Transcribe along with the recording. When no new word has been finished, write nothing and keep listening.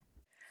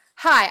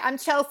Hi, I'm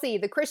Chelsea,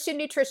 the Christian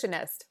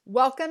nutritionist.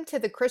 Welcome to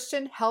the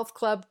Christian Health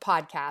Club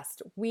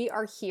podcast. We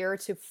are here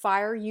to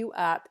fire you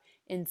up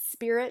in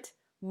spirit,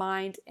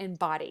 mind, and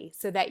body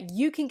so that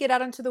you can get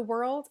out into the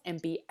world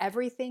and be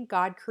everything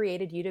God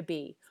created you to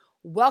be.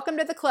 Welcome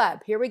to the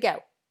club. Here we go.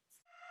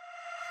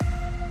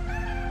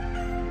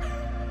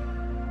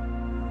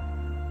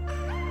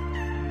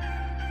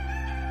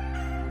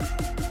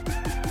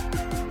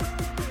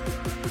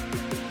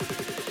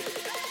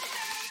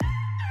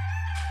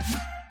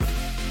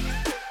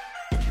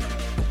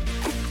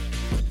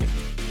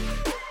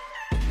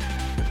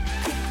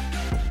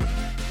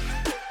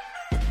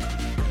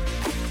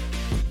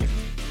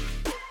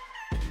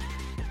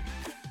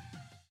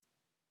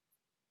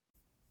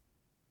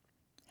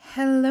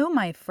 Hello,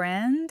 my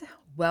friend.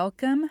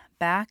 Welcome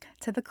back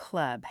to the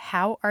club.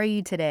 How are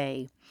you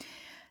today?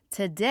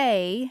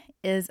 Today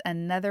is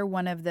another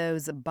one of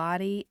those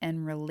body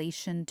and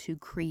relation to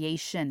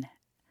creation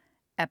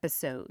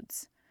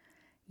episodes.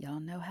 Y'all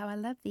know how I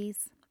love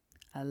these.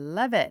 I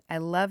love it. I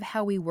love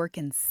how we work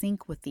in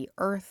sync with the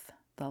earth,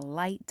 the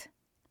light,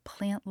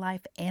 plant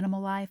life,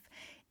 animal life.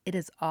 It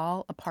is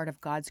all a part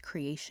of God's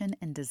creation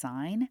and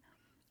design,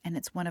 and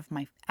it's one of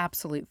my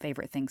absolute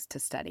favorite things to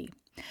study.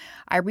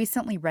 I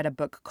recently read a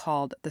book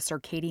called The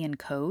Circadian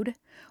Code,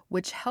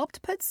 which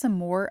helped put some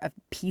more of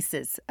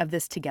pieces of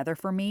this together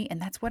for me, and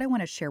that's what I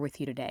want to share with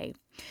you today.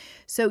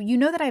 So you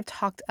know that I've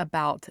talked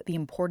about the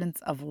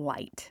importance of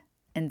light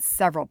in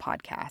several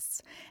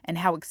podcasts and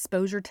how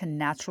exposure to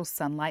natural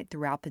sunlight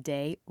throughout the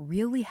day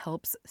really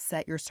helps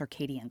set your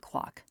circadian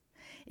clock.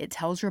 It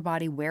tells your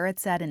body where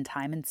it's at in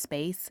time and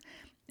space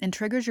and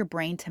triggers your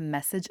brain to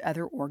message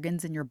other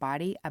organs in your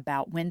body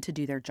about when to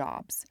do their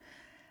jobs.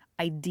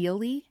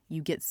 Ideally,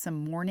 you get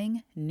some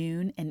morning,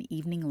 noon, and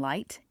evening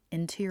light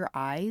into your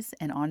eyes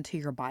and onto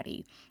your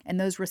body. And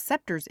those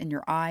receptors in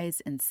your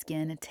eyes and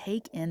skin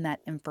take in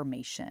that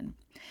information.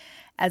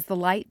 As the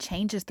light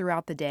changes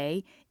throughout the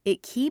day,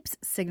 it keeps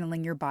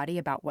signaling your body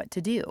about what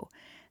to do.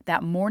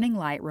 That morning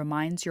light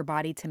reminds your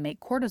body to make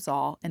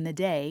cortisol in the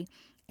day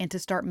and to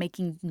start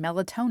making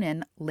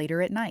melatonin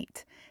later at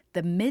night.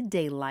 The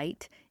midday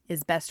light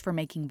is best for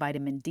making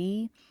vitamin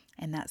D,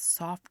 and that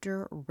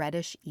softer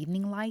reddish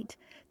evening light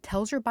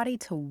tells your body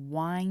to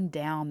wind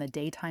down the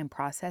daytime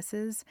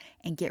processes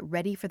and get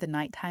ready for the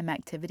nighttime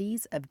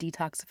activities of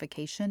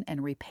detoxification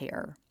and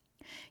repair.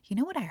 You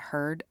know what I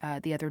heard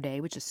the other day,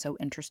 which is so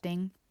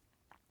interesting?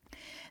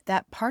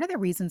 That part of the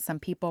reason some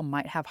people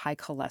might have high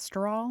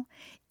cholesterol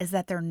is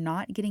that they're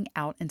not getting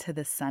out into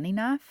the sun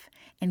enough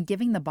and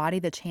giving the body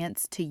the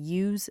chance to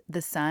use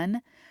the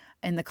sun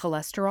and the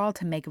cholesterol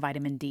to make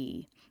vitamin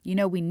D. You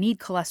know, we need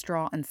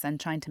cholesterol and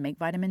sunshine to make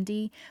vitamin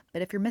D,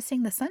 but if you're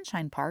missing the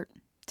sunshine part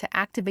to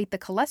activate the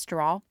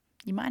cholesterol,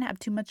 you might have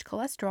too much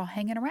cholesterol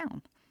hanging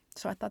around.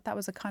 So I thought that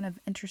was a kind of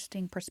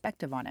interesting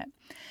perspective on it.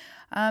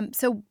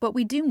 But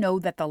we do know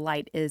that the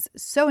light is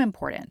so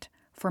important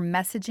for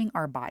messaging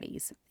our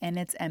bodies, and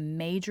it's a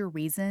major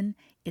reason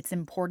it's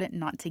important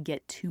not to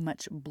get too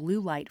much blue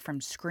light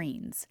from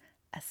screens,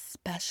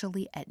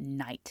 especially at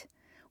night,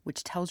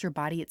 which tells your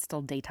body it's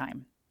still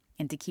daytime,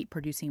 and to keep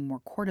producing more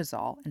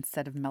cortisol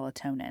instead of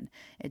melatonin.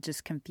 It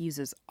just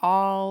confuses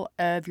all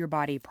of your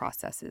body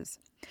processes.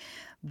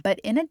 But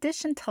in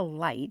addition to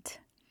light,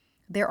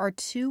 there are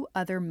two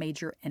other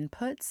major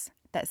inputs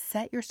that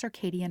set your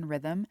circadian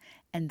rhythm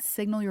and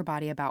signal your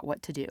body about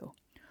what to do.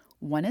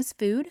 One is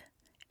food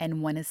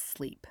and one is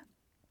sleep.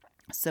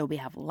 So we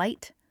have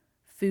light,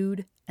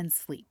 food, and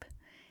sleep.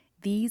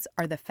 These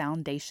are the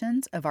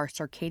foundations of our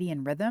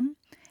circadian rhythm,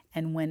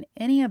 and when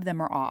any of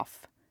them are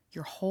off,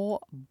 your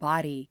whole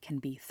body can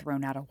be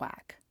thrown out of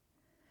whack.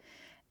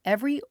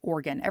 Every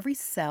organ, every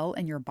cell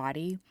in your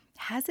body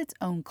has its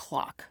own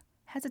clock,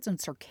 has its own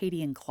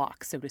circadian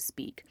clock, so to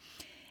speak.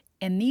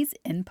 And these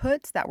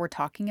inputs that we're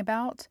talking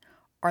about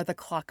are the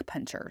clock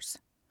punchers.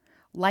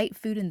 Light,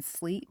 food, and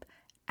sleep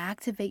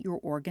activate your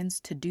organs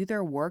to do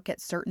their work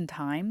at certain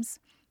times,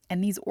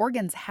 and these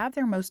organs have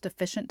their most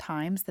efficient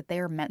times that they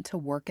are meant to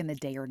work in the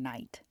day or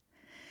night.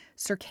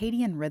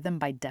 Circadian rhythm,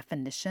 by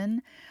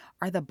definition,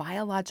 are the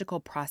biological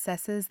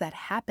processes that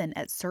happen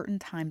at certain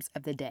times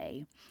of the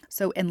day.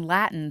 So in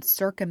Latin,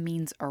 circa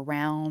means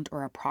around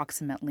or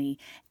approximately,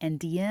 and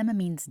diem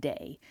means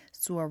day.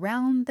 So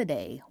around the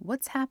day,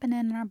 what's happening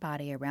in our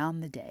body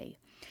around the day?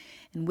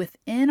 And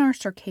within our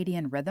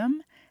circadian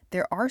rhythm,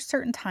 there are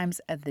certain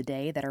times of the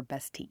day that are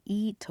best to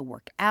eat, to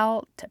work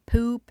out, to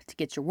poop, to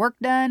get your work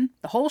done,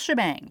 the whole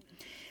shebang.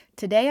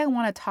 Today, I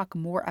want to talk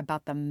more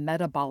about the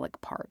metabolic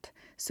part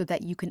so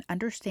that you can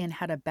understand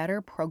how to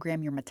better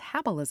program your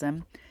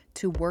metabolism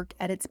to work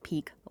at its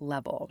peak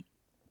level.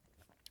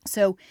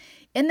 So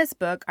in this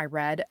book I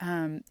read,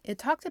 it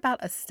talked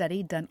about a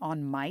study done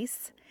on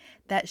mice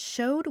that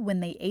showed when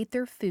they ate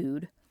their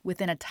food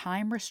within a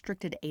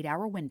time-restricted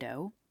 8-hour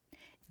window,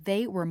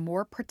 they were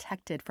more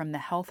protected from the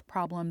health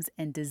problems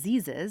and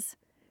diseases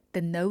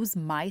than those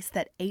mice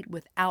that ate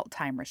without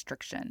time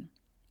restriction.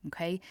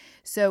 Okay,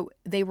 so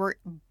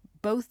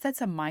both sets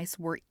of mice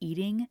were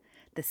eating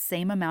the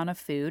same amount of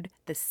food,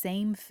 the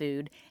same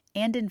food.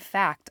 And in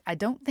fact, I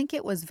don't think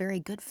it was very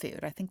good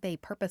food. I think they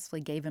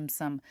purposely gave him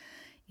some,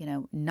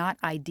 not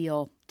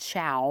ideal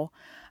chow,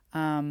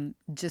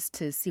 just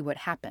to see what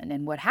happened.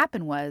 And what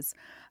happened was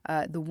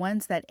the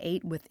ones that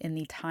ate within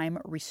the time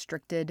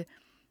restricted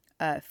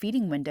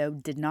feeding window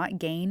did not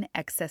gain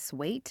excess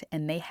weight,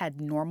 and they had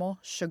normal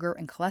sugar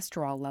and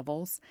cholesterol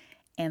levels.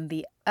 And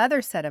the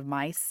other set of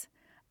mice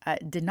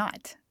did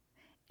not.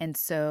 And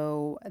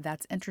so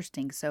that's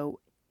interesting. So,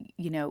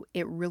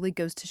 it really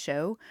goes to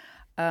show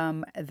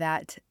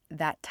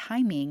that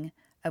timing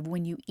of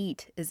when you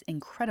eat is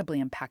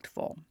incredibly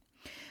impactful.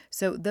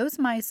 So those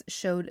mice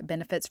showed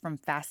benefits from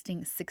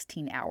fasting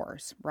 16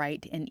 hours,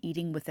 right, and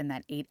eating within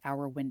that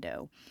 8-hour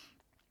window.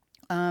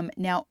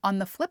 Now, on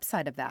the flip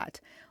side of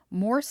that,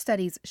 more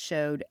studies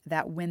showed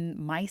that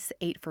when mice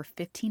ate for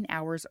 15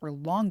 hours or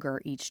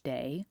longer each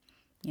day,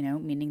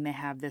 meaning they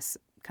have this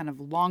kind of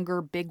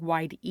longer, big,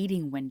 wide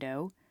eating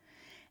window,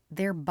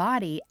 their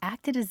body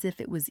acted as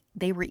if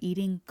they were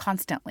eating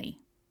constantly,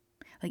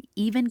 like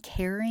even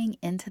carrying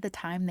into the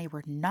time they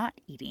were not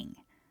eating.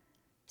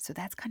 So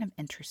that's kind of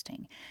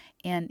interesting.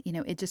 And,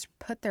 it just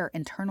put their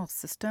internal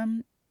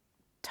system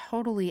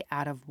totally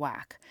out of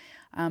whack.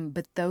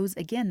 But those,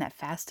 again, that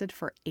fasted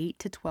for 8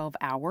 to 12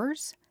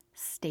 hours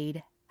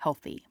stayed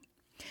healthy.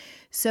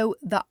 So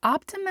the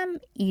optimum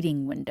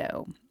eating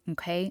window,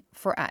 okay,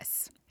 for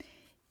us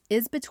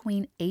is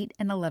between 8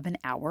 and 11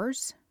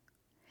 hours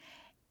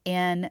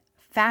and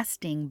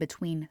fasting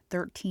between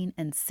 13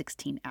 and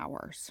 16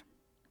 hours.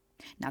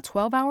 Now,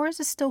 12 hours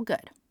is still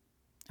good,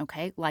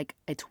 okay? Like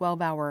a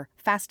 12-hour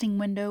fasting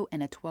window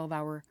and a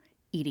 12-hour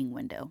eating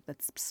window.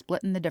 That's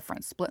splitting the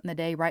difference, splitting the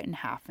day right in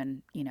half,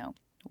 and,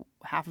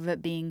 half of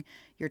it being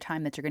your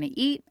time that you're going to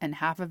eat and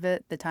half of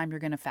it the time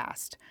you're going to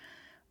fast.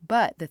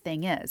 But the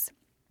thing is,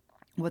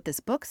 what this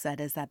book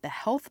said is that the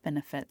health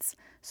benefits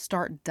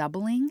start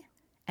doubling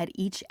at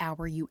each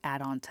hour you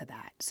add on to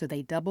that. So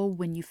they double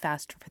when you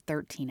fast for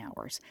 13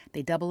 hours.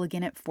 They double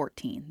again at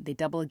 14. They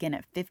double again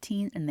at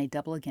 15, and they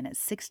double again at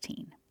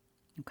 16.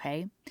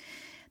 Okay?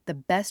 The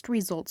best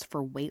results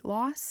for weight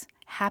loss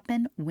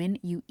happen when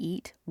you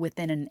eat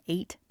within an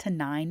 8 to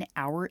 9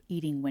 hour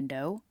eating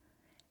window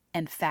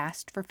and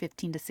fast for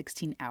 15 to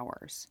 16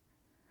 hours.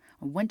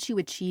 Once you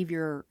achieve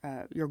your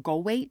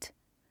goal weight,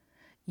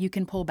 you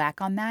can pull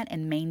back on that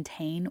and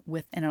maintain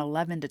with an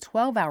 11 to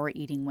 12 hour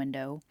eating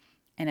window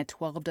and a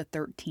 12 to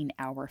 13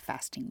 hour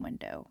fasting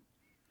window.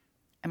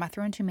 Am I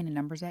throwing too many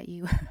numbers at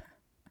you?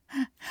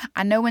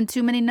 I know when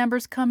too many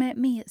numbers come at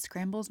me, it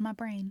scrambles my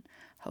brain.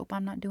 Hope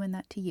I'm not doing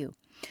that to you.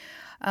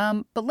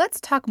 But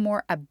let's talk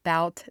more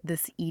about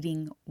this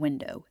eating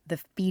window, the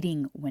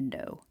feeding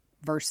window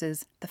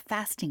versus the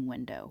fasting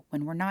window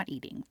when we're not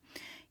eating,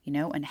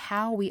 and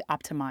how we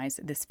optimize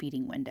this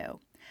feeding window.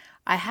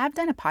 I have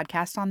done a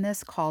podcast on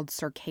this called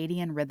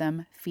Circadian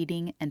Rhythm,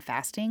 Feeding and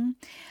Fasting,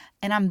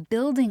 and I'm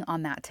building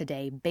on that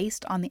today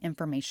based on the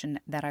information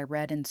that I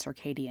read in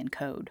Circadian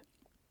Code.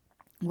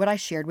 What I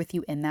shared with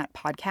you in that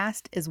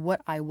podcast is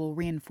what I will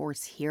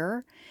reinforce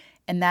here,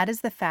 and that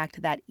is the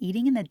fact that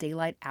eating in the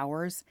daylight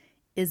hours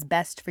is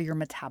best for your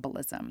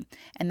metabolism,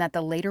 and that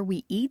the later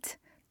we eat,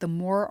 the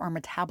more our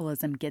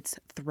metabolism gets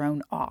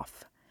thrown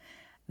off.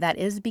 That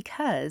is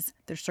because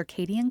the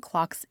circadian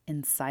clocks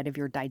inside of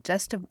your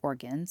digestive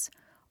organs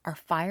are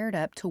fired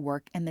up to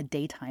work in the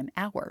daytime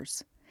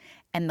hours.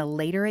 And the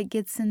later it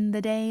gets in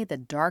the day, the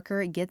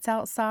darker it gets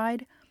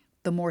outside,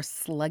 the more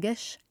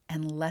sluggish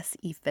and less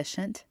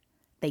efficient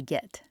they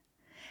get.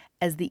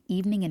 As the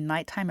evening and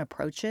nighttime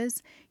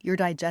approaches, your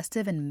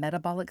digestive and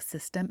metabolic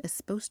system is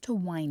supposed to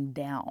wind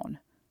down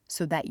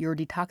so that your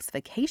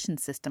detoxification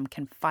system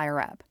can fire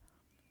up.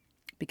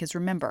 Because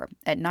remember,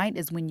 at night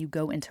is when you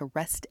go into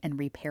rest and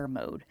repair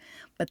mode.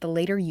 But the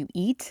later you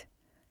eat,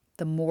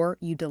 the more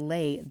you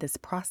delay this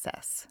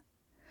process.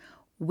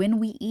 When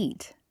we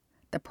eat,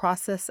 the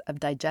process of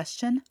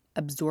digestion,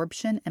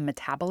 absorption, and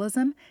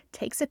metabolism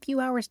takes a few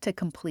hours to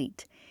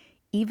complete.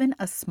 Even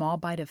a small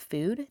bite of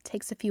food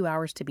takes a few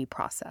hours to be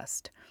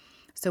processed.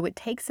 So it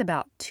takes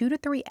about 2 to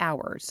 3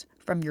 hours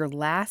from your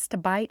last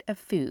bite of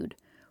food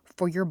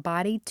for your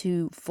body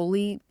to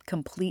fully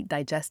complete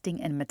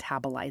digesting and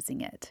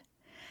metabolizing it.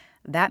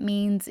 That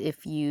means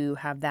if you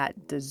have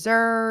that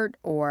dessert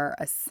or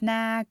a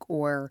snack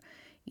or,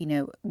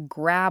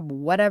 grab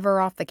whatever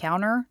off the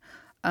counter,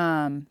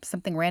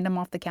 something random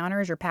off the counter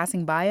as you're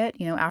passing by it,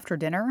 after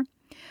dinner,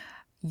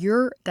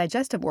 your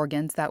digestive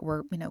organs that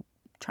were,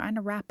 trying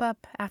to wrap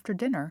up after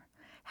dinner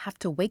have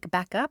to wake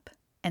back up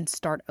and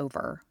start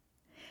over.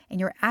 And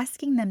you're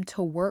asking them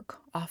to work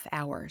off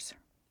hours.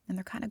 And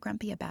they're kind of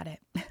grumpy about it.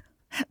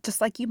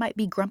 Just like you might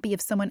be grumpy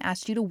if someone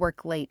asked you to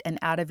work late and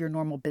out of your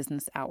normal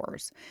business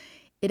hours.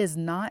 It is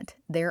not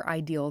their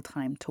ideal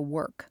time to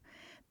work.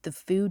 The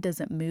food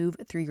doesn't move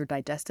through your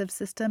digestive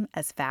system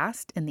as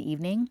fast in the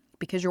evening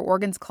because your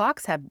organs'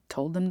 clocks have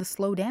told them to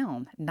slow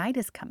down. Night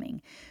is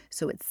coming.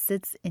 So it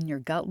sits in your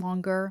gut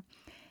longer.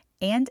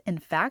 And in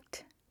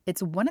fact,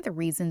 it's one of the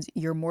reasons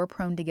you're more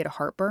prone to get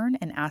heartburn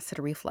and acid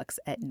reflux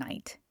at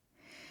night.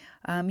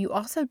 You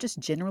also just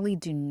generally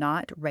do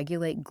not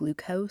regulate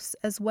glucose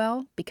as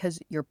well because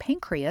your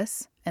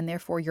pancreas and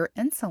therefore your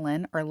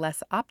insulin are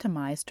less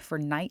optimized for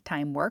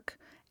nighttime work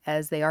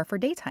as they are for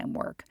daytime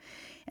work.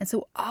 And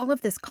so all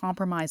of this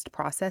compromised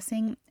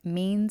processing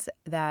means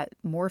that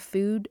more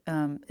food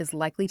is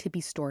likely to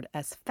be stored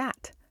as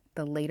fat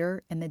the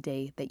later in the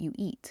day that you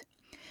eat.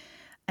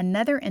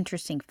 Another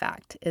interesting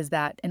fact is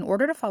that in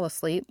order to fall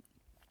asleep,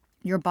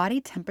 your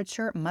body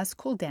temperature must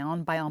cool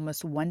down by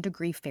almost 1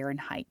 degree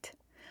Fahrenheit.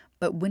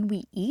 But when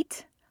we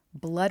eat,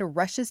 blood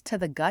rushes to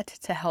the gut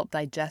to help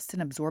digest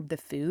and absorb the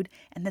food,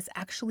 and this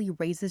actually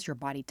raises your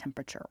body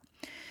temperature.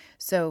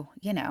 So,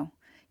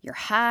 you're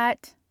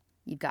hot,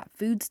 you've got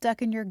food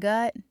stuck in your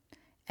gut,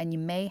 and you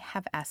may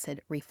have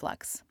acid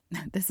reflux.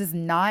 This is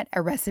not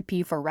a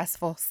recipe for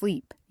restful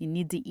sleep. You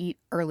need to eat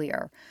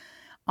earlier.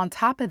 On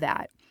top of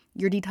that,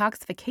 your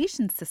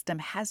detoxification system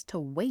has to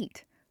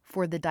wait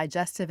for the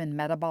digestive and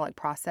metabolic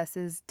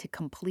processes to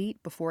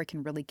complete before it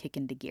can really kick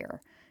into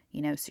gear.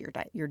 So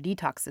your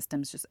detox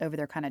system's just over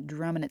there kind of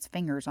drumming its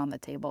fingers on the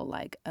table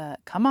like,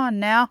 come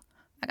on now,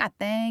 I got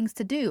things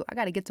to do. I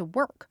got to get to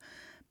work.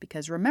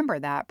 Because remember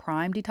that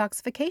prime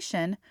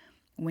detoxification,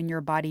 when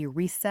your body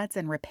resets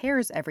and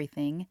repairs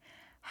everything,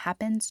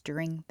 happens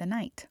during the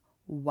night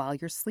while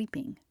you're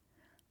sleeping.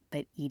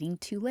 But eating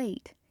too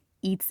late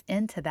eats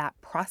into that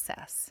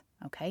process,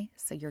 okay?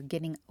 So you're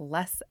getting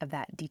less of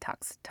that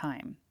detox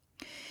time.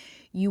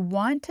 You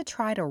want to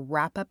try to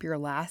wrap up your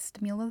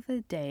last meal of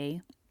the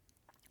day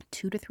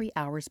 2 to 3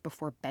 hours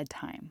before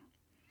bedtime.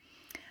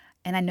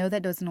 And I know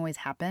that doesn't always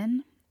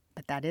happen,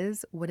 but that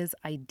is what is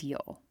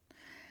ideal.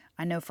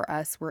 I know for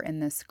us, we're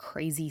in this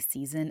crazy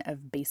season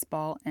of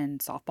baseball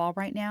and softball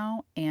right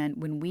now. And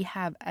when we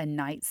have a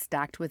night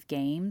stacked with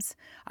games,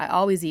 I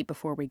always eat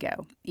before we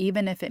go,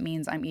 even if it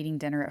means I'm eating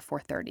dinner at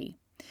 4:30.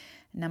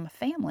 Now, my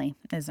family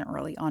isn't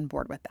really on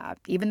board with that,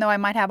 even though I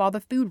might have all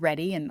the food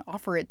ready and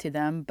offer it to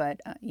them.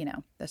 But,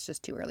 that's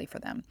just too early for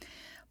them.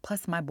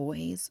 Plus, my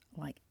boys,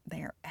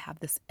 they have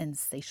this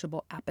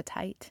insatiable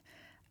appetite,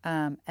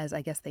 as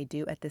I guess they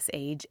do at this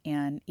age.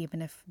 And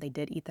even if they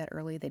did eat that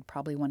early, they'd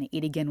probably want to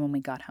eat again when we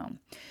got home.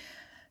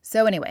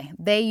 So anyway,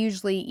 they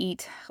usually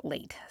eat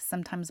late.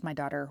 Sometimes my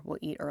daughter will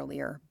eat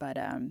earlier, but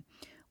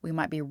we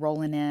might be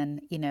rolling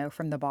in,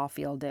 from the ball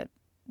field at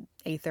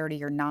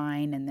 8:30 or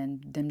 9 and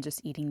then them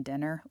just eating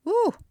dinner.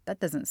 Ooh, that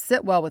doesn't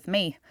sit well with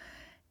me.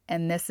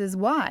 And this is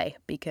why,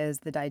 because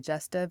the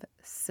digestive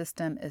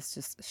system is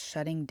just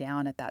shutting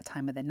down at that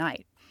time of the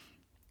night.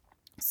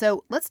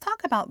 So let's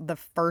talk about the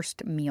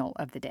first meal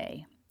of the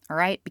day, all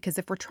right? Because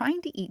if we're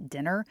trying to eat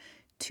dinner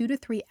 2 to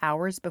 3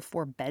 hours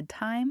before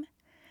bedtime,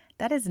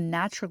 that is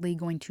naturally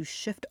going to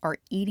shift our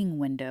eating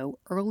window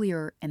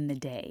earlier in the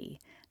day.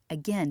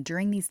 Again,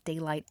 during these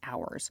daylight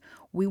hours,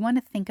 we want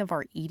to think of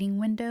our eating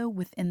window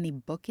within the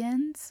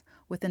bookends,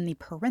 within the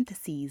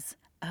parentheses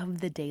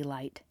of the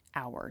daylight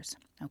hours,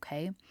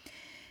 okay?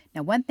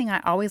 Now, one thing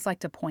I always like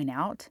to point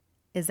out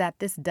is that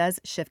this does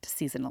shift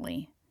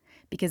seasonally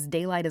because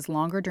daylight is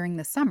longer during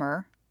the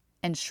summer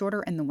and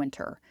shorter in the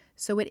winter.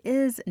 So it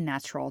is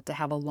natural to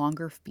have a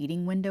longer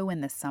feeding window in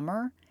the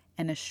summer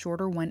and a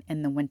shorter one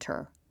in the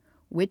winter,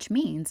 which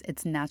means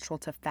it's natural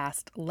to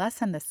fast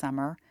less in the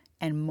summer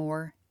and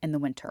more in the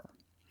winter.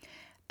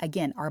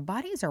 Again, our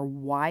bodies are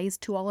wise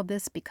to all of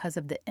this because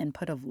of the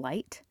input of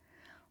light.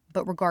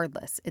 But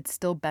regardless, it's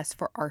still best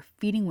for our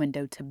feeding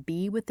window to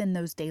be within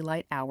those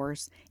daylight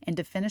hours and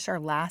to finish our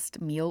last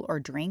meal or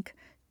drink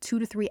 2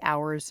 to 3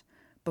 hours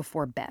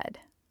before bed,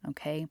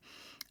 okay?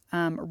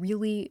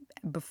 Really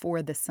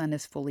before the sun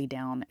is fully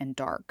down and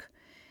dark.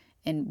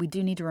 And we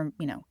do need to,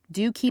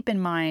 do keep in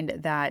mind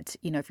that,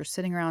 if you're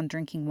sitting around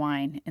drinking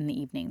wine in the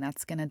evening,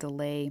 that's going to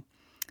delay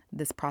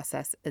this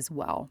process as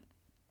well.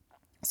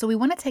 So we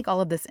want to take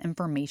all of this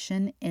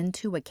information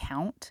into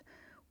account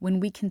when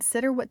we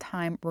consider what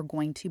time we're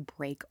going to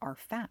break our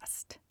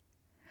fast.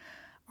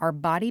 Our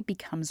body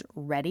becomes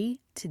ready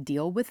to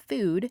deal with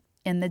food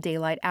in the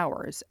daylight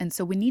hours. And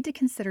so we need to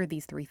consider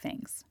these 3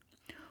 things.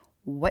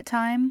 What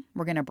time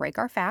we're going to break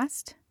our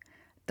fast,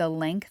 the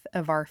length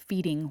of our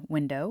feeding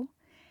window,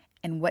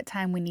 and what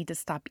time we need to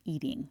stop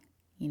eating.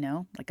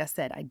 Like I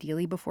said,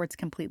 ideally before it's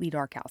completely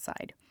dark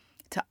outside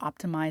to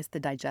optimize the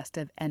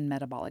digestive and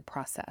metabolic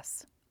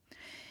process.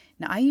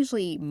 Now, I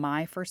usually eat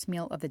my first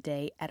meal of the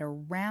day at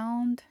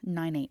around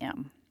 9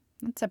 a.m.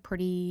 That's a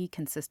pretty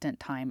consistent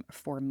time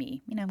for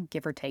me,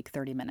 give or take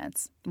 30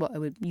 minutes. Well, it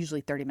would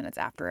usually 30 minutes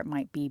after. It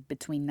might be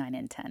between 9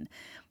 and 10.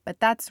 But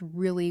that's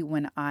really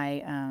when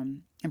I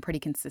am pretty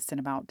consistent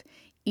about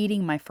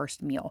eating my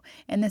first meal.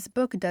 And this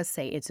book does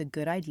say it's a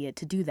good idea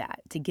to do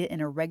that, to get in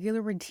a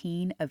regular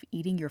routine of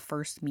eating your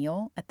first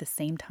meal at the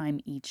same time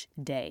each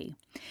day.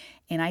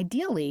 And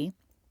ideally,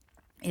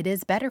 it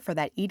is better for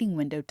that eating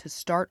window to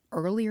start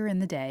earlier in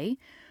the day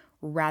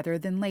rather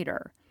than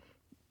later.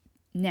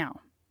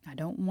 Now, I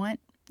don't want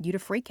you to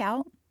freak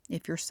out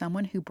if you're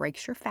someone who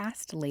breaks your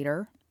fast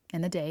later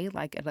in the day,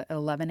 like at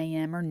 11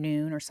 a.m. or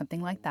noon or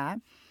something like that.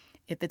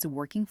 If it's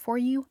working for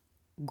you,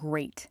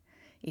 great.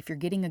 If you're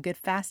getting a good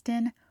fast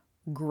in,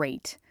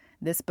 great.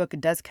 This book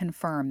does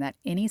confirm that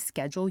any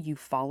schedule you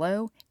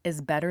follow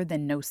is better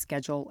than no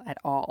schedule at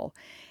all.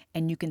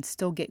 And you can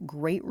still get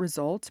great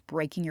results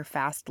breaking your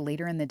fast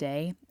later in the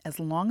day as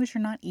long as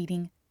you're not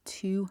eating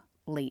too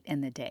late in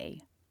the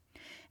day.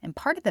 And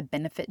part of the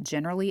benefit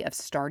generally of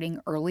starting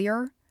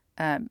earlier,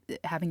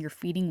 having your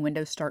feeding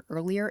window start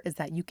earlier, is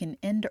that you can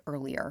end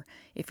earlier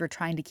if you're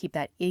trying to keep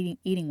that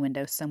eating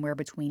window somewhere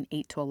between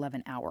 8 to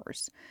 11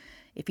 hours.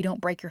 If you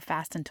don't break your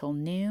fast until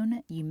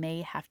noon, you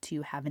may have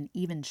to have an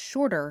even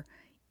shorter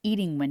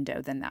eating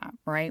window than that,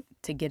 right?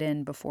 To get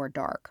in before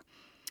dark.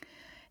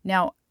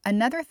 Now,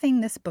 another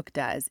thing this book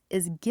does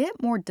is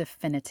get more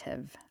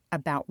definitive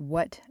about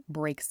what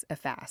breaks a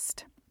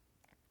fast.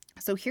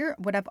 So here,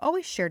 what I've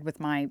always shared with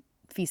my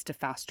Feast of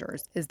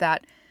Fasters is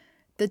that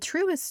the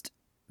truest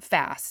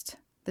fast,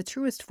 the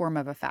truest form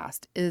of a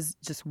fast is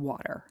just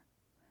water.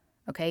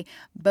 Okay,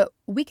 but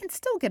we can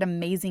still get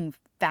amazing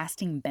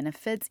fasting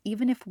benefits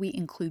even if we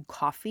include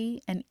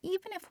coffee, and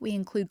even if we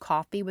include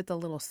coffee with a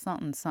little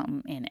something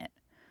something in it.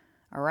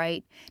 All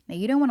right, now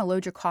you don't want to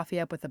load your coffee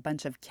up with a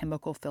bunch of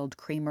chemical filled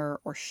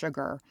creamer or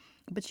sugar,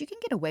 but you can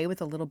get away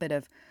with a little bit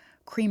of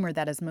creamer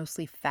that is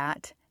mostly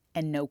fat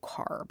and no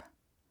carb.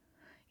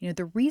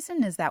 The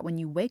reason is that when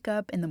you wake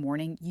up in the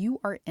morning, you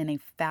are in a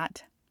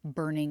fat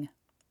burning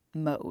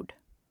mode,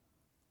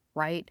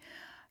 right?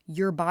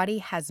 Your body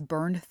has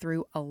burned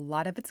through a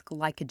lot of its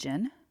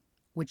glycogen,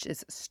 which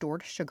is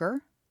stored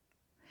sugar.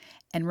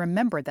 And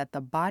remember that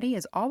the body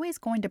is always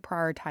going to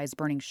prioritize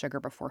burning sugar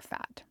before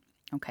fat,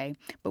 okay?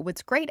 But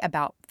what's great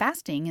about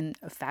fasting and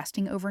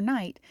fasting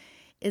overnight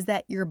is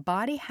that your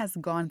body has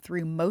gone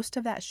through most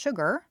of that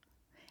sugar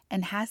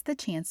and has the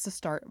chance to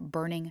start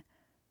burning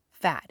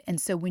fat. And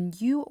so when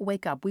you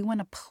wake up, we want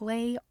to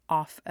play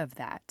off of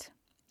that,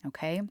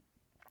 okay?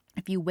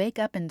 If you wake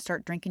up and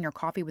start drinking your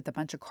coffee with a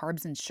bunch of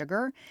carbs and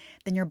sugar,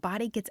 then your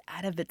body gets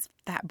out of its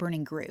fat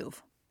burning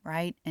groove,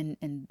 right?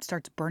 And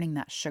starts burning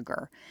that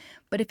sugar.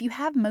 But if you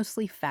have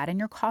mostly fat in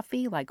your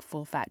coffee, like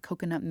full fat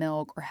coconut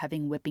milk or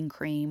having whipping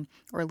cream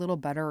or a little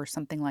butter or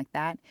something like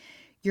that,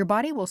 your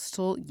body will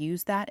still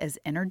use that as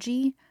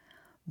energy,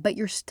 but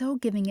you're still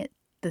giving it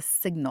the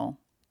signal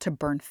to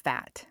burn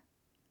fat.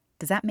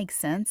 Does that make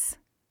sense?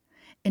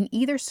 In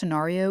either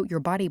scenario, your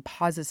body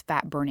pauses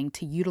fat burning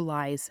to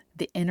utilize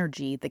the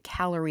energy, the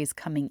calories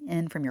coming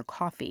in from your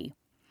coffee.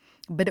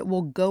 But it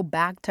will go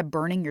back to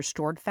burning your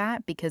stored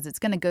fat because it's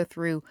going to go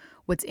through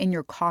what's in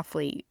your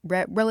coffee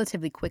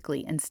relatively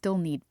quickly and still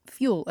need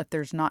fuel if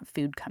there's not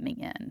food coming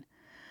in.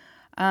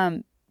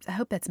 I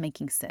hope that's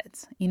making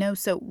sense.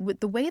 So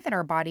with the way that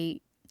our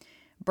body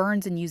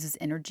burns and uses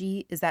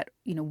energy is that,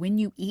 when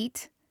you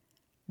eat,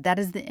 that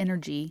is the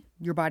energy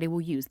your body will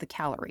use, the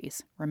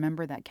calories.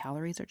 Remember that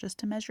calories are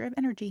just a measure of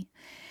energy.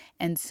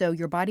 And so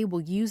your body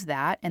will use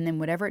that, and then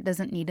whatever it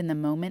doesn't need in the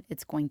moment,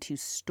 it's going to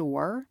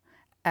store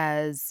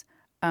as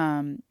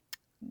glycogen.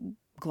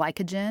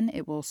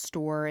 It will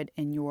store it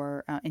in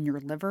your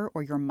liver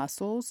or your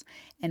muscles,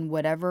 and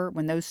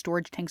when those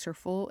storage tanks are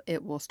full,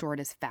 it will store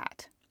it as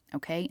fat.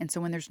 Okay, and so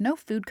when there's no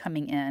food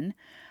coming in,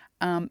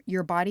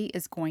 your body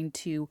is going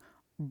to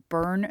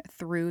burn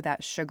through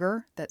that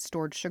sugar, that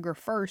stored sugar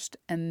first,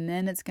 and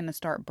then it's going to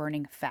start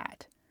burning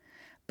fat.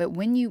 But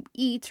when you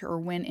eat or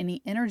when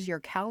any energy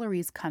or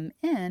calories come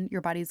in,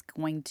 your body's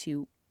going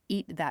to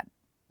eat that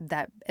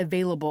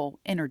available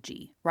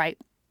energy, right?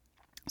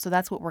 So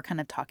that's what we're kind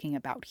of talking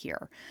about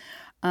here.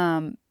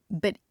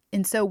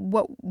 So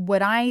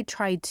what I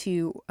try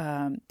to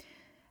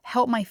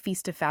help my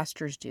Feast of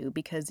Fasters do,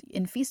 because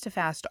in Feast of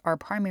Fast, our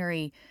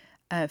primary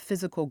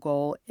physical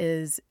goal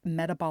is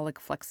metabolic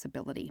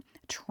flexibility,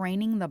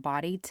 training the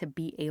body to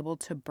be able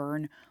to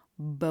burn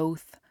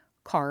both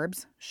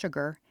carbs,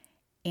 sugar,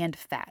 and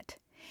fat.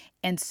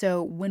 And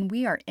so when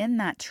we are in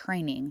that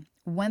training,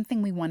 one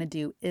thing we want to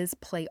do is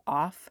play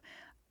off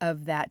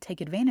of that,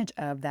 take advantage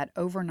of that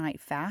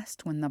overnight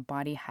fast when the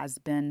body has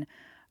been,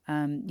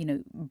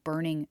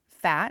 burning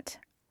fat,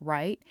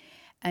 right?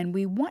 And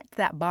we want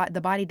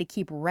the body to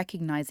keep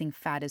recognizing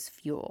fat as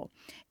fuel.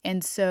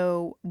 And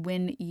so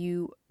when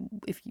you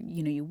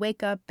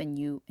wake up and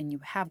you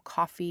have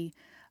coffee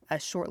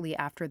shortly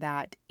after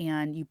that,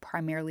 and you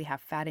primarily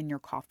have fat in your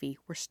coffee,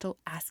 we're still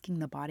asking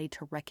the body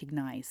to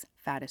recognize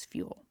fat as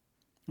fuel.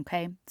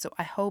 Okay, so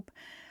I hope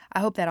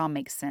that all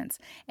makes sense.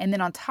 And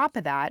then on top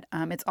of that,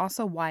 it's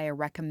also why I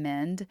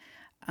recommend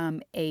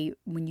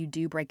when you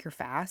do break your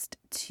fast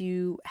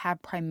to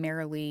have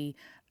primarily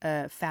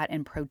fat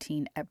and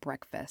protein at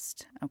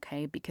breakfast.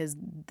 Okay, because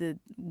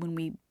when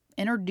we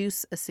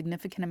introduce a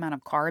significant amount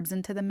of carbs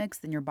into the mix,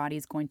 then your body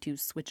is going to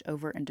switch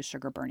over into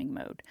sugar burning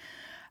mode.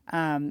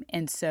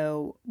 And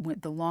so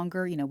the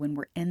longer, when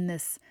we're in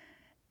this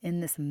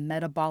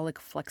metabolic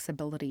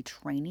flexibility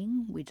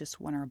training, we just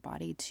want our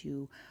body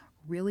to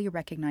really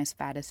recognize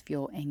fat as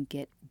fuel and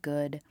get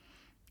good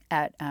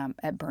at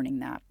burning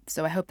that.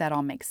 So I hope that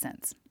all makes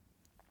sense.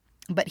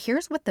 But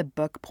here's what the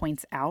book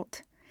points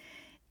out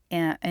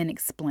and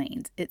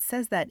explains. It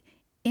says that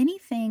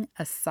anything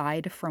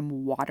aside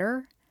from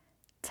water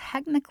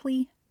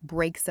technically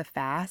breaks a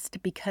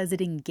fast because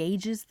it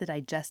engages the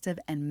digestive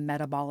and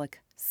metabolic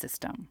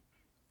system.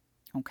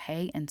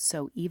 Okay, and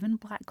so even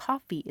black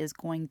coffee is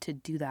going to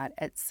do that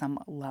at some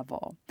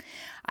level.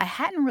 I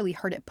hadn't really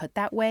heard it put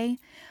that way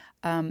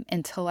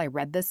until I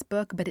read this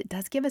book, but it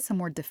does give us a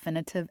more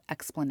definitive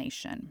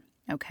explanation.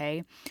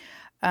 Okay,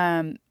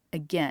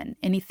 again,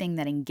 anything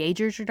that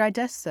engages your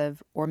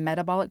digestive or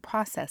metabolic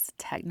process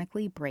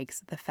technically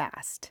breaks the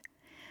fast.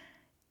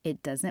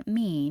 It doesn't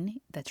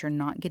mean that you're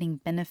not getting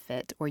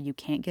benefit or you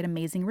can't get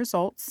amazing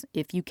results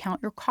if you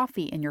count your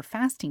coffee in your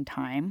fasting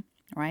time,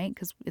 right?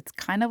 Because it's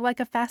kind of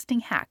like a fasting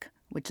hack,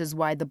 which is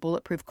why the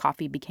bulletproof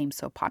coffee became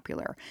so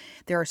popular.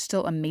 There are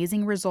still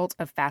amazing results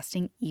of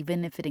fasting,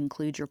 even if it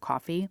includes your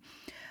coffee.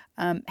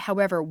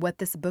 However, what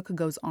this book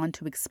goes on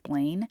to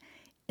explain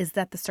is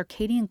that the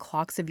circadian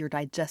clocks of your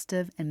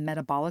digestive and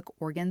metabolic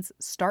organs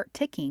start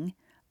ticking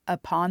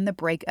upon the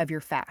break of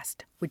your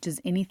fast, which is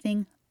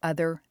anything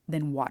other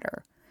than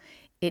water.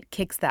 It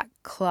kicks that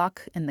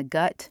clock in the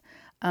gut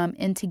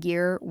into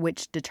gear,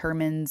 which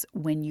determines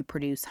when you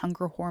produce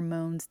hunger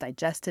hormones,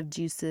 digestive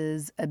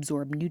juices,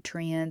 absorb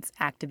nutrients,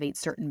 activate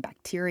certain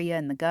bacteria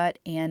in the gut,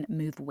 and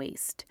move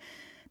waste.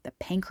 The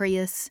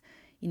pancreas,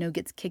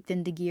 gets kicked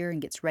into gear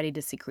and gets ready to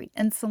secrete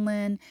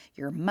insulin.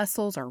 Your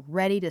muscles are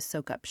ready to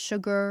soak up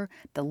sugar.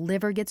 The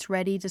liver gets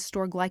ready to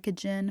store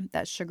glycogen,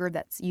 that sugar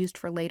that's used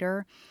for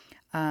later,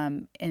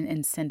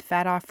 and send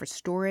fat off for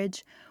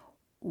storage.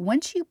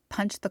 Once you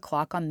punch the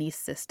clock on these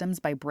systems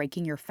by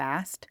breaking your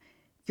fast,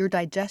 your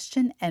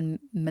digestion and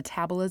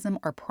metabolism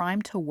are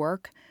primed to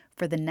work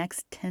for the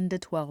next 10 to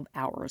 12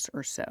 hours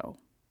or so.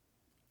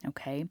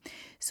 Okay?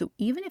 So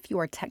even if you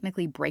are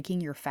technically breaking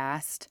your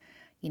fast,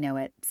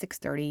 at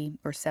 6:30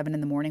 or 7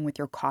 in the morning with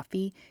your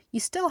coffee, you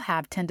still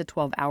have 10 to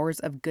 12 hours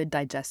of good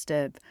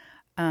digestive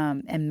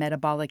and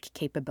metabolic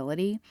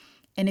capability.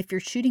 And if you're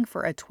shooting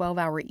for a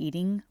 12-hour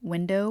eating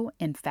window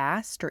and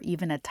fast, or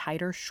even a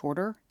tighter,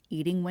 shorter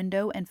eating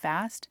window and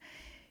fast,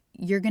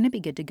 you're going to be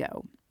good to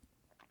go.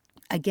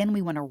 Again,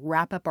 we want to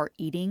wrap up our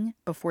eating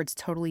before it's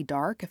totally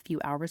dark, a few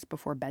hours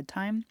before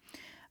bedtime.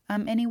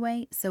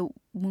 Anyway, so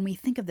when we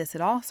think of this,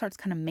 it all starts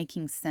kind of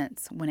making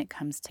sense when it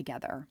comes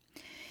together.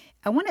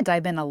 I want to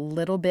dive in a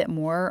little bit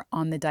more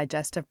on the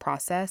digestive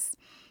process.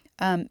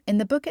 In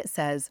the book, it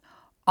says,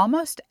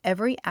 almost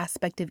every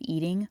aspect of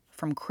eating,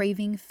 from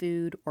craving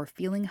food or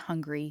feeling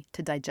hungry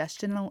to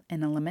digestion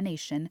and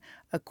elimination,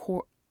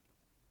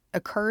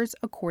 occurs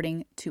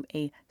according to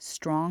a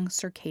strong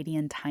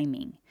circadian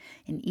timing.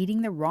 And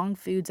eating the wrong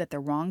foods at the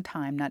wrong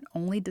time not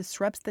only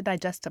disrupts the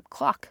digestive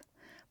clock,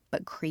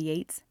 but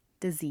creates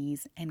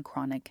disease and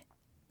chronic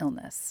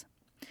illness.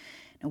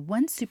 Now,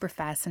 one super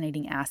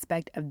fascinating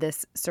aspect of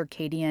this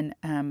circadian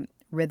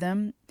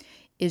rhythm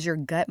is your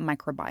gut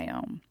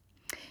microbiome.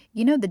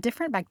 The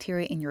different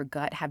bacteria in your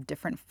gut have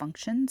different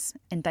functions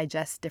and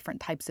digest different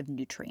types of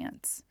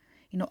nutrients.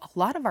 A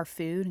lot of our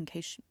food, in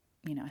case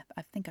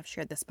I think I've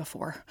shared this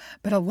before,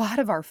 but a lot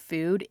of our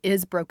food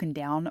is broken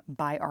down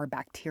by our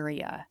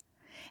bacteria.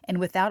 And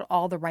without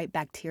all the right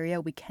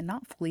bacteria, we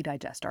cannot fully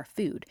digest our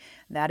food.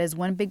 That is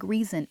one big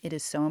reason it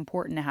is so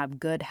important to have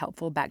good,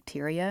 helpful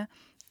bacteria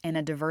and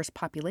a diverse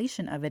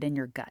population of it in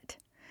your gut.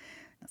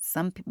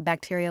 Some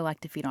bacteria like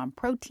to feed on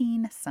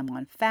protein, some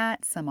on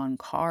fat, some on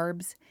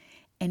carbs,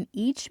 and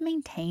each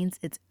maintains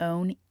its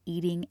own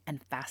eating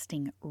and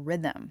fasting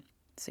rhythm.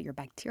 So your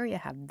bacteria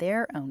have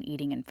their own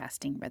eating and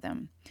fasting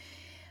rhythm.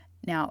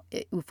 Now,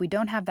 if we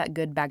don't have that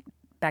good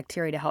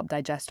bacteria to help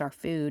digest our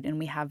food, and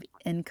we have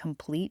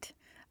incomplete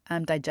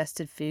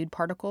digested food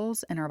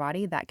particles in our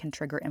body, that can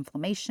trigger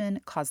inflammation,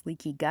 cause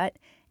leaky gut,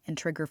 and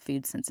trigger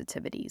food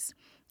sensitivities.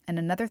 And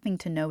another thing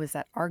to know is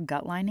that our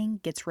gut lining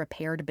gets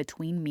repaired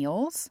between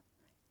meals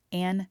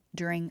and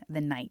during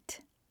the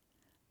night.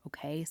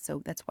 Okay,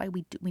 so that's why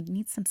we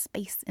need some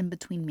space in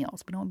between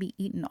meals. We don't be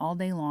eating all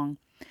day long.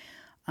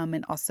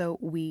 And also,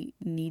 we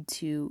need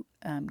to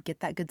get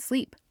that good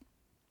sleep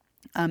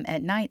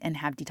at night and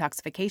have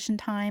detoxification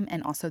time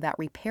and also that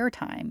repair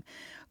time.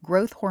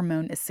 Growth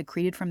hormone is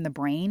secreted from the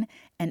brain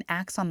and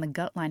acts on the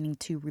gut lining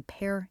to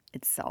repair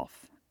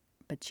itself.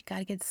 But you got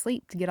to get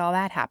sleep to get all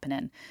that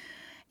happening.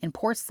 And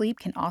poor sleep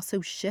can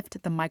also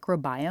shift the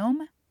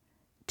microbiome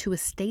to a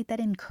state that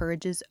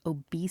encourages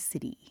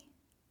obesity.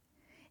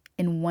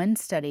 In one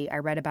study I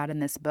read about in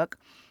this book,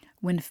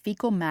 when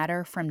fecal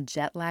matter from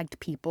jet-lagged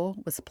people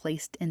was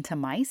placed into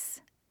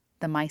mice,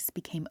 the mice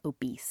became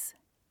obese.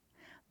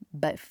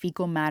 But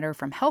fecal matter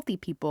from healthy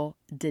people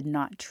did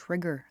not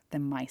trigger the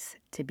mice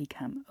to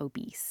become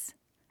obese.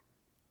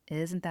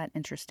 Isn't that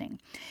interesting?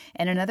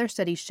 And another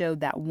study showed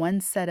that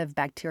one set of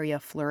bacteria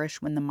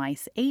flourished when the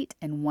mice ate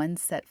and one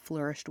set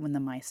flourished when the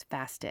mice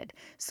fasted.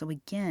 So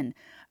again,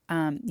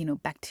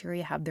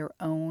 bacteria have their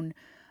own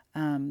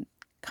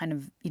kind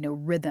of,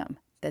 rhythm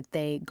that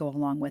they go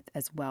along with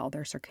as well,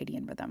 their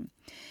circadian rhythm.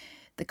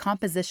 The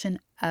composition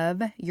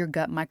of your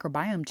gut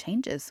microbiome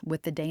changes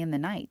with the day and the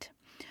night.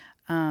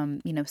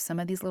 Some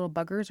of these little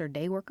buggers are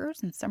day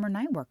workers and some are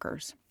night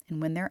workers. And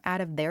when they're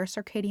out of their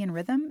circadian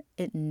rhythm,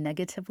 it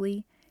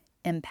negatively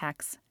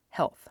impacts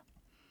health.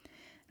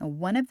 And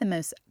one of the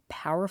most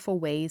powerful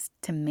ways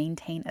to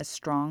maintain a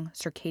strong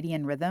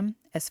circadian rhythm,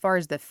 as far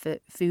as the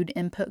food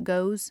input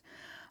goes,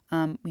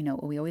 we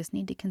always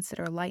need to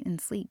consider light and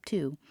sleep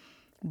too.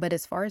 But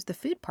as far as the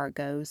food part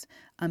goes,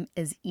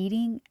 is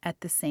eating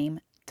at the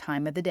same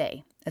time of the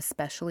day,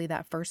 especially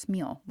that first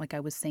meal, like I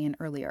was saying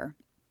earlier.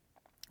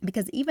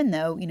 Because even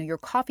though, your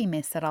coffee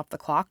may set off the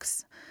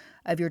clocks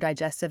of your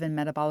digestive and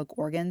metabolic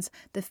organs,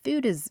 the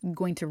food is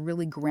going to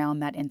really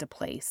ground that into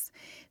place.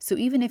 So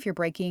even if you're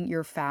breaking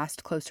your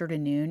fast closer to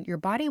noon, your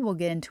body will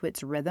get into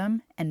its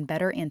rhythm and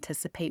better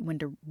anticipate when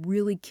to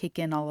really kick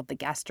in all of the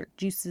gastric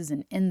juices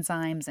and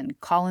enzymes and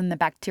call in the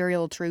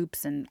bacterial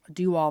troops and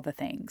do all the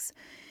things.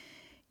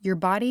 Your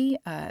body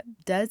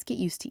does get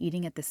used to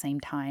eating at the same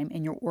time,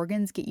 and your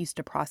organs get used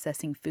to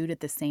processing food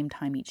at the same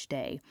time each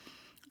day.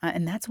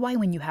 And that's why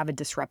when you have a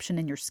disruption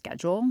in your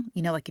schedule,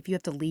 like if you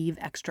have to leave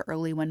extra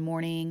early one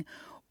morning,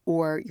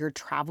 or you're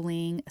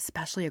traveling,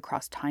 especially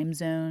across time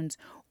zones,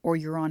 or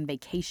you're on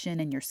vacation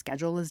and your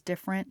schedule is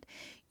different,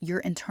 your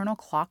internal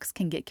clocks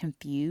can get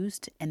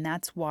confused. And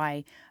that's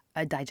why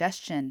a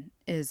digestion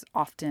is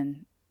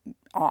often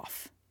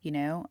off.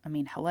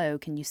 Hello,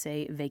 can you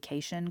say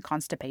vacation,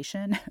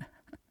 constipation?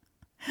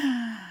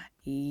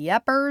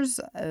 Yepers,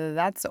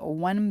 that's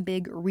one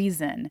big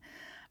reason.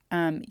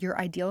 Your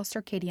ideal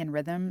circadian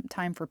rhythm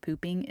time for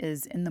pooping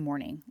is in the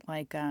morning.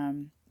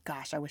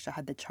 Gosh, I wish I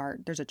had the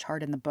chart. There's a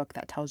chart in the book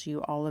that tells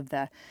you all of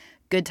the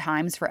good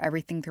times for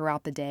everything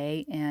throughout the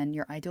day. And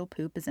your ideal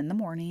poop is in the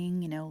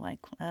morning,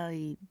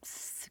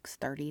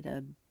 6:30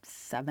 to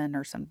 7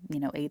 or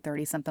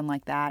 8:30, something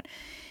like that.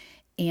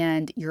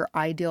 And your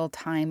ideal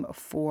time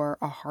for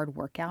a hard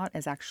workout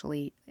is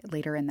actually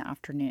later in the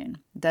afternoon.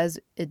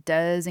 It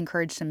does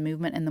encourage some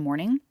movement in the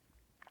morning,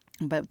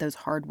 but those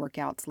hard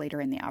workouts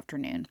later in the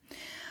afternoon.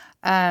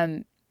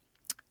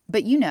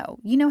 But you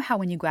know how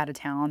when you go out of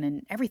town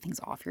and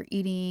everything's off, your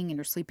eating and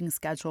your sleeping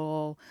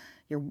schedule,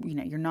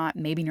 you're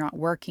not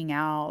working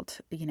out,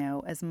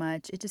 as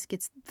much. It just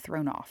gets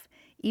thrown off.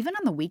 Even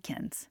on the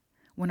weekends,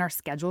 when our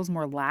schedule's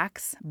more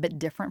lax but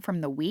different from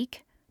the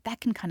week, that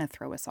can kind of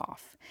throw us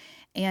off.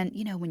 And,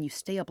 when you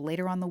stay up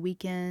later on the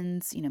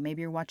weekends,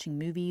 maybe you're watching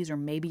movies or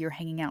maybe you're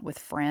hanging out with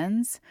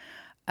friends.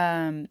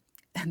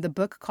 The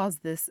book calls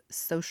this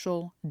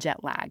social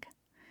jet lag.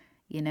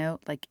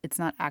 It's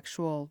not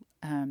actual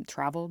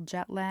travel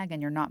jet lag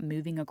and you're not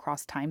moving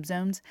across time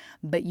zones,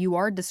 but you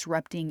are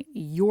disrupting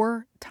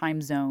your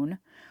time zone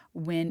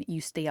when you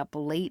stay up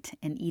late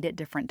and eat at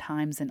different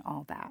times and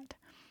all that.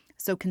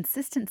 So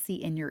consistency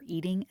in your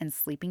eating and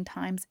sleeping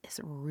times is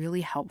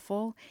really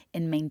helpful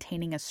in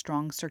maintaining a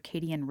strong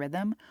circadian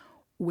rhythm,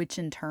 which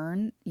in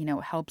turn,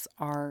 helps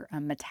our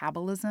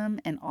metabolism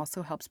and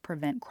also helps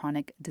prevent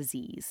chronic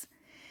disease.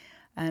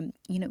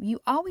 You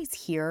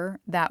always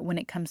hear that when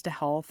it comes to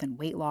health and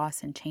weight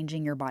loss and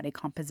changing your body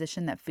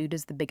composition, that food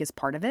is the biggest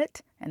part of it.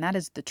 And that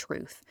is the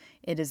truth.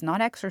 It is not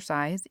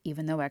exercise,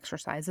 even though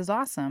exercise is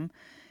awesome.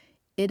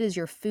 It is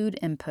your food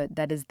input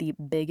that is the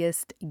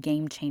biggest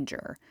game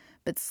changer.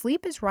 But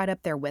sleep is right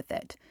up there with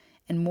it.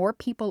 And more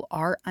people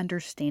are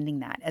understanding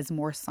that as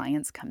more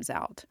science comes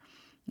out.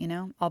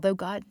 Although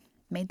God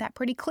made that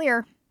pretty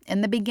clear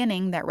in the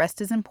beginning that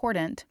rest is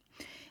important.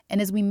 And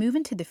as we move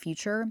into the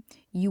future,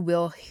 you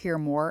will hear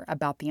more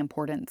about the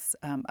importance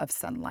of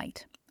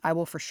sunlight. I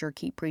will for sure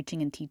keep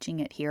preaching and teaching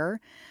it here.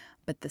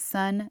 But the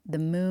sun, the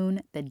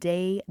moon, the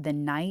day, the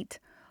night,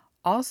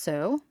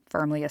 also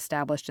firmly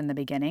established in the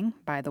beginning,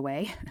 by the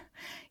way.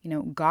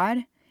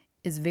 God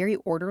is very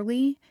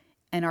orderly,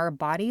 and our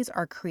bodies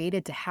are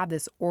created to have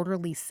this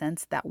orderly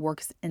sense that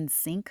works in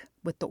sync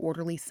with the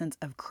orderly sense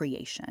of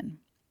creation.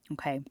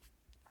 Okay,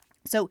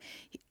 so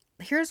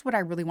here's what I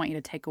really want you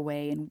to take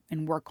away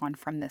and work on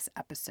from this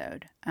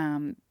episode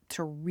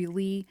to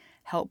really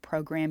help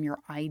program your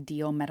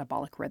ideal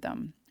metabolic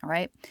rhythm. All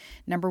right.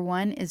 Number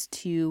one is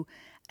to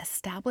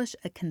establish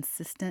a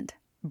consistent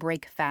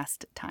break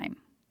fast time.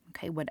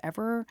 Okay.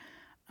 Whatever,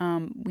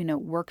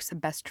 works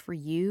best for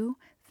you,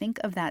 think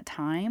of that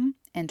time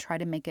and try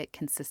to make it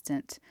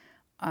consistent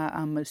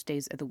on most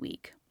days of the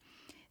week.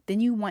 Then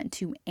you want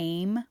to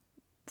aim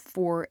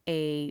for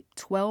a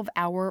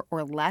 12-hour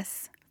or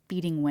less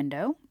feeding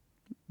window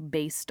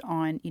based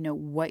on,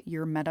 what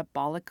your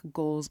metabolic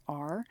goals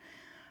are.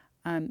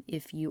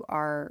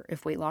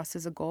 If weight loss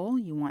is a goal,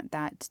 you want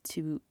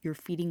your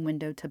feeding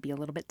window to be a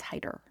little bit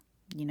tighter,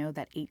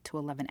 that 8 to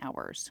 11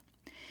 hours.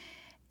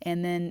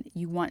 And then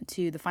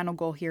the final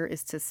goal here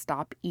is to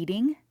stop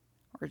eating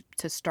or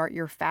to start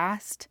your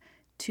fast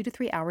 2 to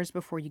 3 hours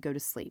before you go to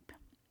sleep.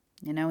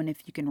 And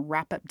if you can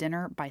wrap up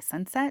dinner by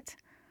sunset,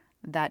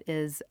 that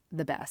is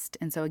the best.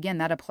 And so again,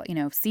 that apply,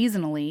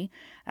 seasonally,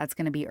 that's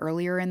going to be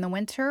earlier in the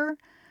winter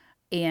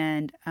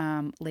and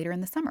later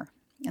in the summer.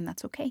 And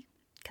that's okay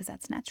because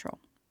that's natural.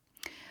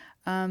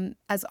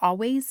 As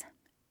always,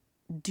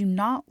 do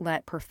not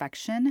let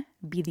perfection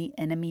be the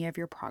enemy of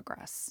your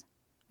progress.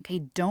 Okay,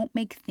 don't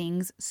make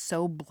things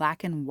so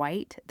black and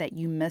white that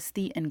you miss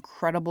the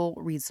incredible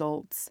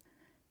results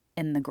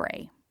in the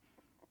gray.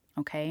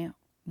 Okay,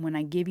 when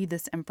I give you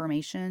this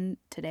information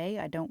today,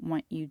 I don't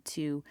want you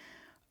to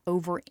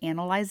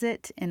overanalyze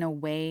it in a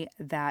way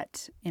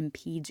that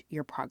impedes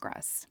your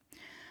progress.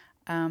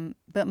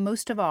 But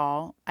most of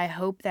all, I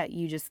hope that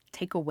you just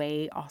take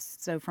away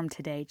also from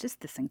today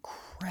just this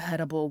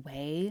incredible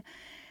way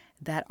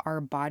that our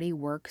body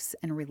works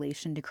in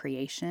relation to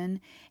creation,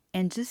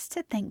 and just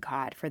to thank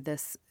God for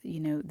this,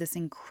 this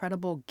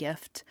incredible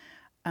gift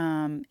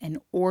and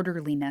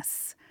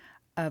orderliness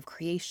of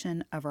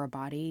creation of our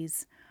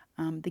bodies,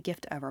 the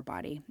gift of our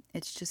body.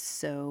 It's just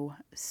so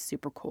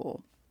super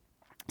cool.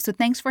 So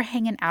thanks for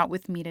hanging out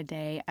with me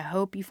today. I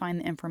hope you find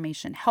the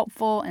information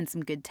helpful and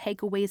some good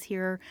takeaways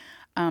here,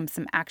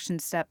 some action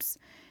steps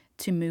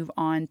to move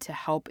on to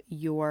help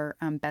your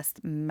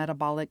best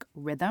metabolic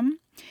rhythm.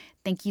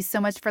 Thank you so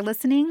much for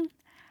listening.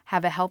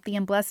 Have a healthy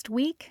and blessed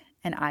week,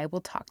 and I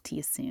will talk to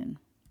you soon.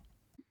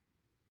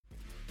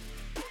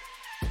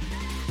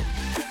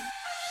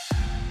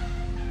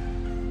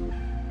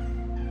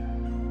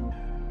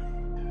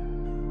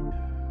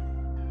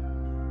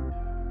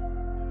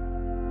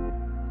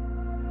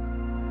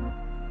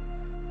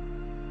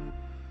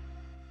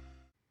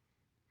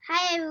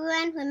 Hi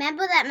everyone,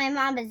 remember that my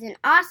mom is an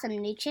awesome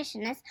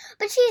nutritionist,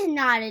 but she's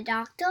not a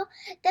doctor.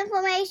 The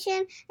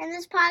information in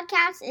this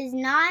podcast is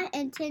not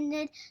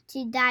intended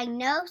to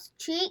diagnose,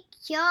 treat,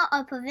 cure,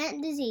 or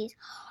prevent disease.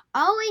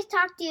 Always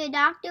talk to your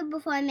doctor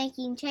before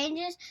making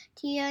changes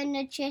to your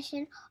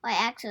nutrition or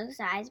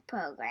exercise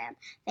program.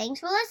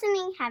 Thanks for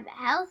listening. Have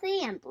a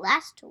healthy and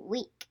blessed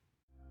week.